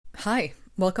Hi,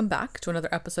 welcome back to another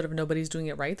episode of Nobody's Doing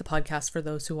It Right, the podcast for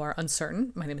those who are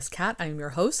uncertain. My name is Kat. I am your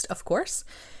host, of course.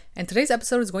 And today's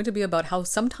episode is going to be about how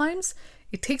sometimes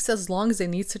it takes as long as it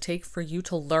needs to take for you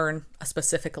to learn a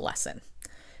specific lesson.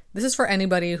 This is for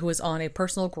anybody who is on a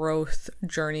personal growth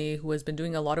journey, who has been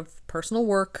doing a lot of personal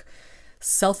work,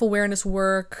 self-awareness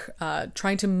work,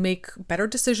 trying to make better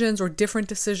decisions or different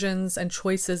decisions and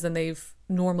choices than they've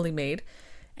normally made.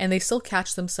 And they still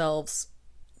catch themselves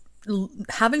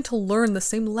having to learn the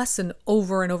same lesson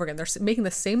over and over again. They're making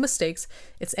the same mistakes.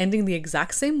 It's ending the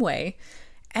exact same way.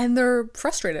 And they're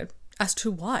frustrated as to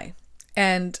why.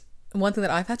 And one thing that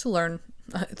I've had to learn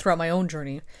throughout my own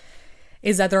journey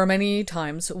is that there are many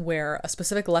times where a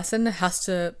specific lesson has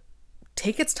to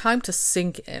take its time to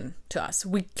sink in to us.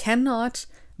 We cannot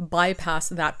bypass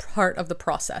that part of the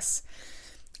process.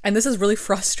 And this is really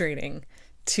frustrating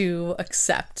to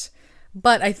accept.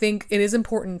 But I think it is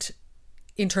important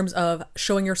in terms of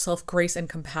showing yourself grace and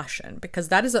compassion, because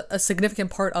that is a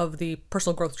significant part of the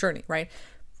personal growth journey, right?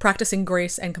 Practicing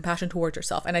grace and compassion towards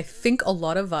yourself. And I think a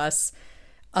lot of us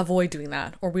avoid doing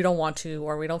that, or we don't want to,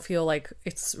 or we don't feel like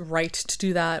it's right to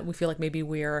do that. We feel like maybe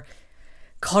we're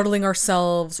coddling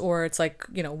ourselves, or it's like,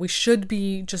 we should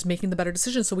be just making the better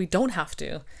decision so we don't have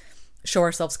to show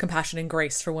ourselves compassion and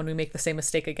grace for when we make the same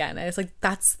mistake again. And it's like,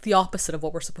 that's the opposite of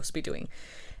what we're supposed to be doing,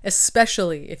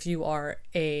 especially if you are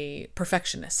a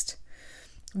perfectionist.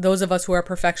 Those of us who are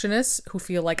perfectionists, who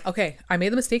feel like, okay, I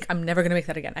made the mistake, I'm never going to make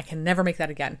that again. I can never make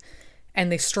that again.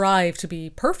 And they strive to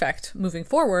be perfect moving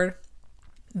forward.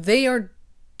 They are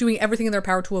doing everything in their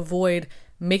power to avoid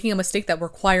making a mistake that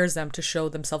requires them to show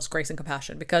themselves grace and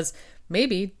compassion, because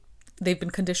maybe they've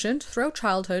been conditioned throughout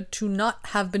childhood to not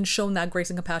have been shown that grace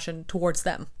and compassion towards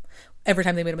them every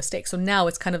time they made a mistake. So now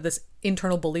it's kind of this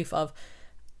internal belief of,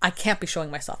 I can't be showing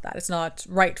myself that. It's not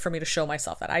right for me to show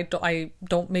myself that. I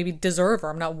don't maybe deserve, or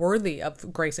I'm not worthy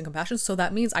of grace and compassion. So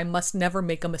that means I must never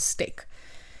make a mistake.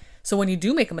 So when you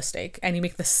do make a mistake and you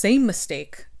make the same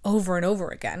mistake over and over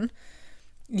again,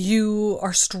 you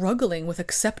are struggling with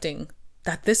accepting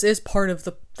that this is part of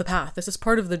the path. This is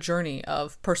part of the journey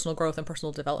of personal growth and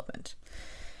personal development.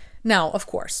 Now, of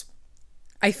course,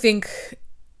 I think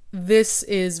this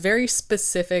is very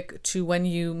specific to when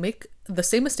you make the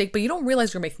same mistake, but you don't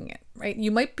realize you're making it, right? You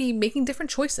might be making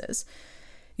different choices.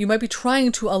 You might be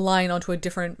trying to align onto a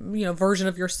different, version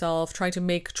of yourself, trying to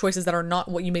make choices that are not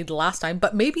what you made the last time,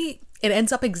 but maybe it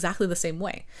ends up exactly the same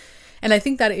way. And I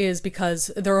think that is because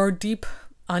there are deep,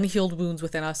 unhealed wounds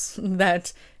within us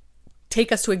that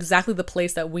take us to exactly the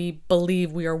place that we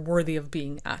believe we are worthy of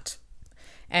being at.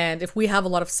 And if we have a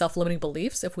lot of self-limiting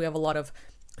beliefs, if we have a lot of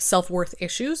self-worth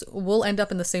issues, we'll end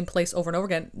up in the same place over and over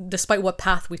again, despite what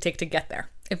path we take to get there,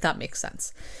 if that makes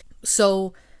sense.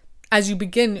 So as you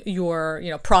begin your,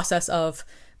 process of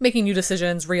making new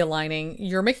decisions, realigning,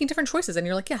 you're making different choices, and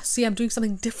you're like, yeah, see, I'm doing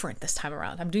something different this time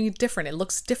around. I'm doing it different. It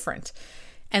looks different.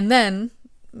 And then,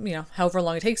 however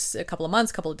long it takes, a couple of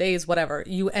months, couple of days, whatever,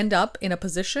 you end up in a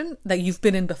position that you've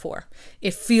been in before.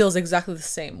 It feels exactly the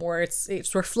same, where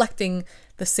it's reflecting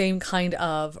the same kind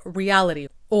of reality,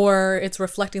 or it's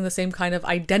reflecting the same kind of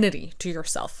identity to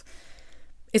yourself.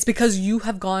 It's because you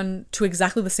have gone to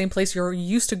exactly the same place you're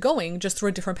used to going, just through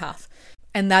a different path.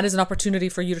 And that is an opportunity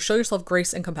for you to show yourself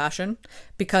grace and compassion,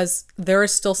 because there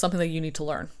is still something that you need to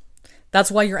learn.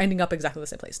 That's why you're ending up exactly the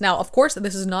same place. Now, of course,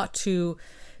 this is not to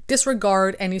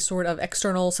disregard any sort of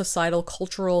external, societal,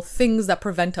 cultural things that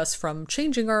prevent us from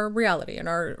changing our reality and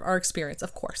our experience.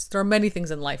 Of course, there are many things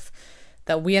in life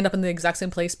that we end up in the exact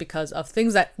same place because of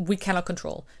things that we cannot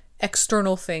control.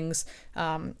 External things,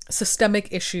 systemic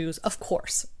issues, of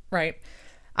course, right?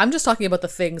 I'm just talking about the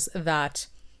things that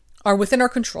are within our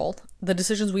control, the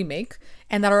decisions we make,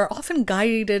 and that are often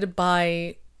guided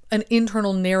by an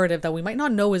internal narrative that we might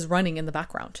not know is running in the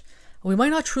background. We might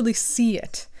not truly see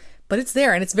it, but it's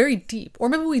there and it's very deep. Or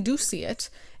maybe we do see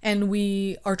it and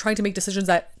we are trying to make decisions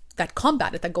that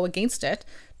combat it, that go against it,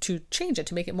 to change it,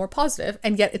 to make it more positive,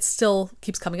 and yet it still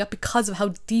keeps coming up because of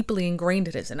how deeply ingrained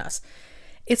it is in us.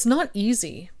 It's not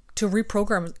easy to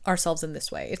reprogram ourselves in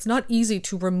this way. It's not easy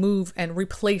to remove and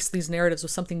replace these narratives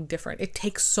with something different. It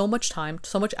takes so much time,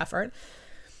 so much effort.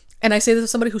 And I say this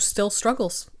as somebody who still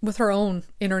struggles with her own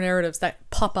inner narratives that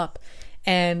pop up,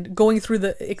 and going through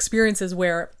the experiences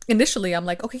where initially I'm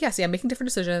like, okay, yeah, see, I'm making different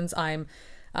decisions. I'm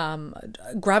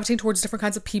gravitating towards different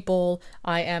kinds of people.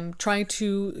 I am trying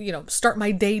to, start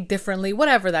my day differently,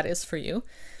 whatever that is for you.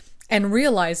 And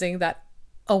realizing that,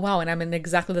 oh, wow, and I'm in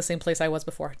exactly the same place I was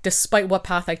before, despite what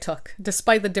path I took,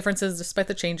 despite the differences, despite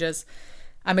the changes,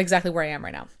 I'm exactly where I am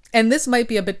right now. And this might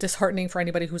be a bit disheartening for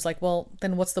anybody who's like, well,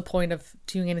 then what's the point of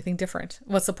doing anything different?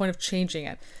 What's the point of changing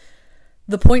it?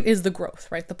 The point is the growth,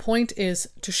 right? The point is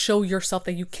to show yourself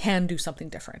that you can do something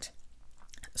different.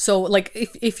 So like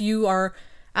if you are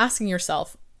asking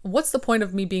yourself, what's the point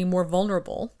of me being more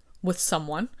vulnerable with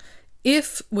someone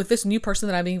if with this new person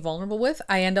that I'm being vulnerable with,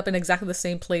 I end up in exactly the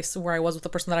same place where I was with the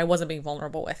person that I wasn't being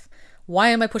vulnerable with? Why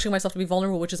am I pushing myself to be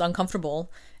vulnerable, which is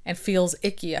uncomfortable and feels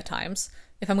icky at times,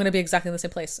 if I'm going to be exactly in the same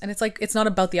place? And it's like, it's not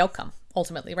about the outcome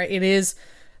ultimately, right? It is,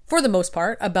 for the most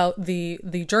part, about the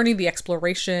journey, the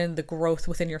exploration, the growth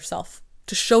within yourself,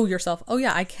 to show yourself, oh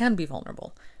yeah, I can be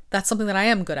vulnerable. That's something that I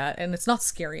am good at, and it's not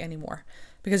scary anymore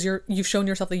because you've shown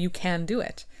yourself that you can do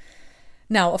it.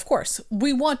 Now, of course,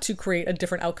 we want to create a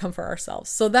different outcome for ourselves,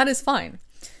 so that is fine.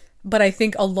 But I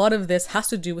think a lot of this has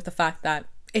to do with the fact that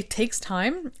it takes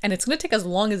time, and it's going to take as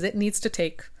long as it needs to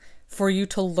take for you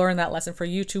to learn that lesson, for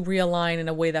you to realign in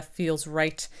a way that feels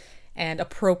right and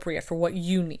appropriate for what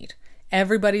you need.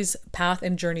 Everybody's path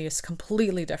and journey is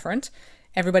completely different.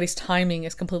 Everybody's timing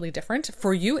is completely different.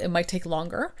 For you, it might take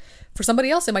longer. For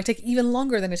somebody else, it might take even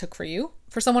longer than it took for you.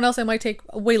 For someone else, it might take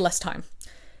way less time.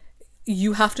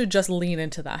 You have to just lean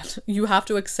into that. You have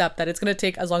to accept that it's going to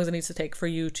take as long as it needs to take for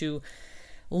you to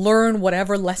learn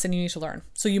whatever lesson you need to learn.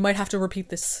 So you might have to repeat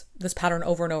this pattern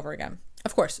over and over again.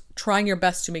 Of course, trying your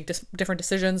best to make different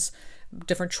decisions,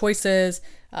 different choices,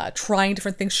 trying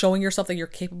different things, showing yourself that you're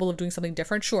capable of doing something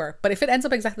different, sure. But if it ends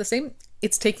up exactly the same,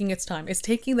 it's taking its time. It's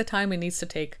taking the time it needs to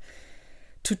take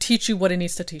to teach you what it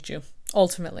needs to teach you,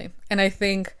 ultimately. And I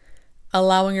think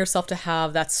allowing yourself to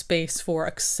have that space for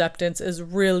acceptance is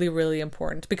really, really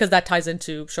important, because that ties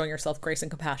into showing yourself grace and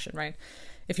compassion, right?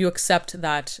 If you accept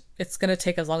that it's going to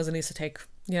take as long as it needs to take,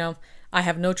 I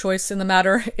have no choice in the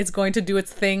matter. It's going to do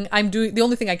its thing. I'm doing the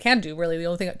only thing I can do, really. The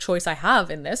only choice I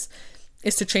have in this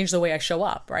is to change the way I show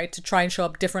up, right? To try and show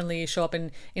up differently, show up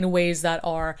in ways that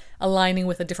are aligning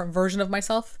with a different version of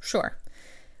myself, sure.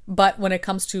 But when it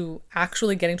comes to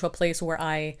actually getting to a place where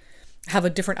I have a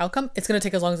different outcome, it's going to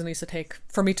take as long as it needs to take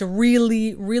for me to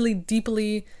really, really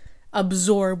deeply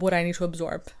absorb what I need to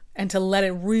absorb and to let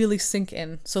it really sink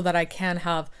in so that I can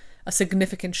have a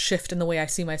significant shift in the way I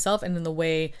see myself and in the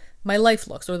way my life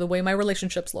looks or the way my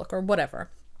relationships look or whatever.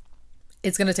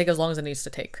 It's going to take as long as it needs to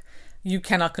take. You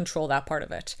cannot control that part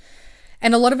of it.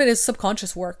 And a lot of it is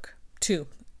subconscious work too.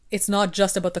 It's not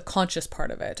just about the conscious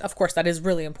part of it. Of course, that is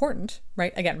really important,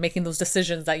 right? Again, making those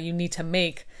decisions that you need to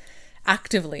make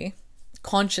actively,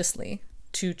 consciously,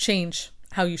 to change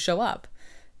how you show up.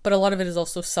 But a lot of it is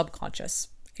also subconscious.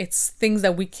 It's things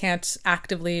that we can't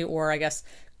actively or I guess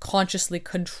consciously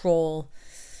control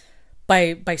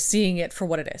by seeing it for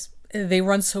what it is. They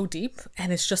run so deep,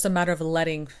 and it's just a matter of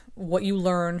letting what you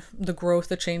learn, the growth,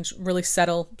 the change really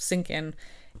settle, sink in,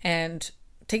 and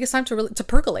take its time to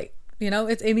percolate.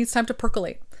 It needs time to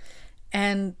percolate.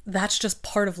 And that's just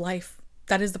part of life.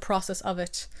 That is the process of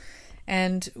it.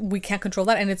 And we can't control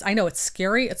that. And I know it's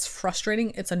scary, it's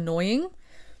frustrating, it's annoying.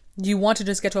 You want to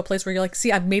just get to a place where you're like,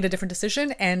 see, I've made a different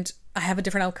decision and I have a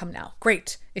different outcome now.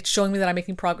 Great. It's showing me that I'm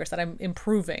making progress, that I'm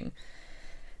improving.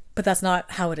 But that's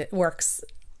not how it works.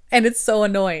 And it's so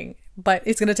annoying, but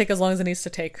it's going to take as long as it needs to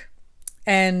take.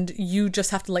 And you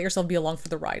just have to let yourself be along for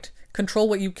the ride. Control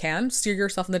what you can, steer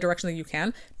yourself in the direction that you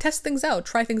can, test things out,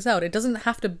 try things out. It doesn't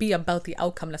have to be about the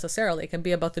outcome necessarily. It can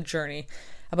be about the journey,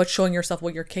 about showing yourself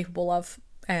what you're capable of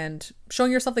and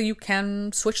showing yourself that you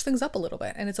can switch things up a little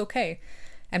bit and it's okay.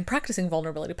 And practicing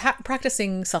vulnerability,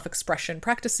 practicing self-expression,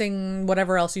 practicing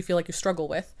whatever else you feel like you struggle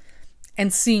with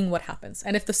and seeing what happens.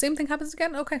 And if the same thing happens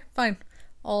again, okay, fine.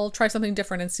 I'll try something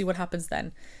different and see what happens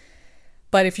then.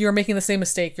 But if you're making the same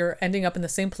mistake, you're ending up in the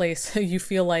same place, you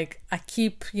feel like I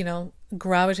keep,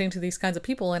 gravitating to these kinds of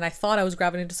people and I thought I was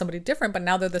gravitating to somebody different, but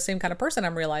now they're the same kind of person,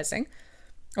 I'm realizing,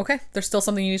 okay, there's still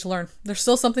something you need to learn. There's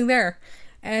still something there.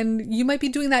 And you might be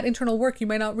doing that internal work. You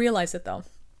might not realize it though.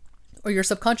 Or your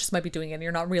subconscious might be doing it and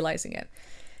you're not realizing it.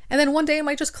 And then one day it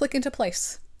might just click into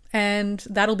place and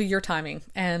that'll be your timing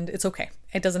and it's okay.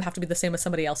 It doesn't have to be the same as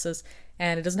somebody else's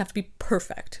and it doesn't have to be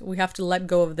perfect. We have to let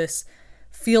go of this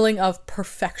feeling of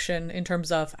perfection in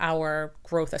terms of our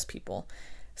growth as people.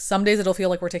 Some days it'll feel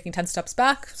like we're taking 10 steps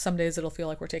back. Some days it'll feel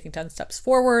like we're taking 10 steps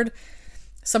forward.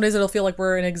 Some days it'll feel like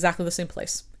we're in exactly the same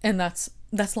place. And that's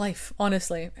life,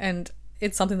 honestly. And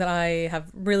it's something that I have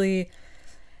really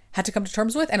had to come to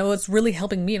terms with, and it's really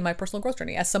helping me in my personal growth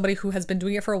journey as somebody who has been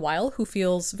doing it for a while, who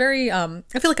feels very, I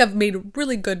feel like I've made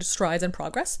really good strides and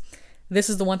progress. This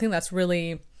is the one thing that's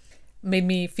really made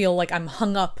me feel like I'm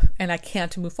hung up and I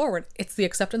can't move forward. It's the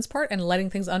acceptance part and letting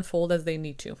things unfold as they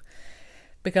need to.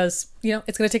 Because,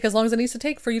 it's going to take as long as it needs to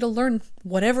take for you to learn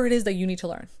whatever it is that you need to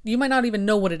learn. You might not even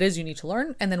know what it is you need to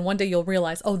learn, and then one day you'll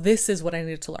realize, oh, this is what I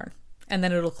needed to learn. And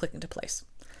then it'll click into place.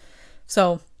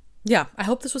 So yeah, I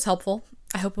hope this was helpful.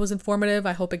 I hope it was informative.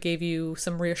 I hope it gave you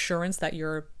some reassurance that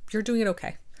you're doing it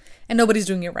okay. And nobody's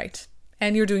doing it right.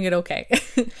 And you're doing it okay.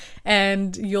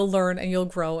 And you'll learn and you'll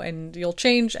grow and you'll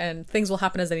change and things will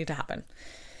happen as they need to happen.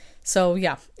 So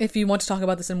yeah, if you want to talk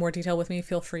about this in more detail with me,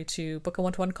 feel free to book a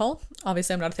one-to-one call.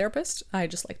 Obviously, I'm not a therapist. I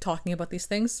just like talking about these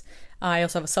things. I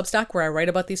also have a Substack where I write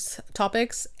about these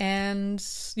topics, and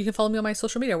you can follow me on my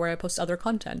social media where I post other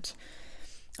content.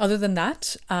 Other than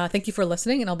that, thank you for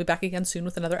listening, and I'll be back again soon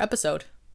with another episode.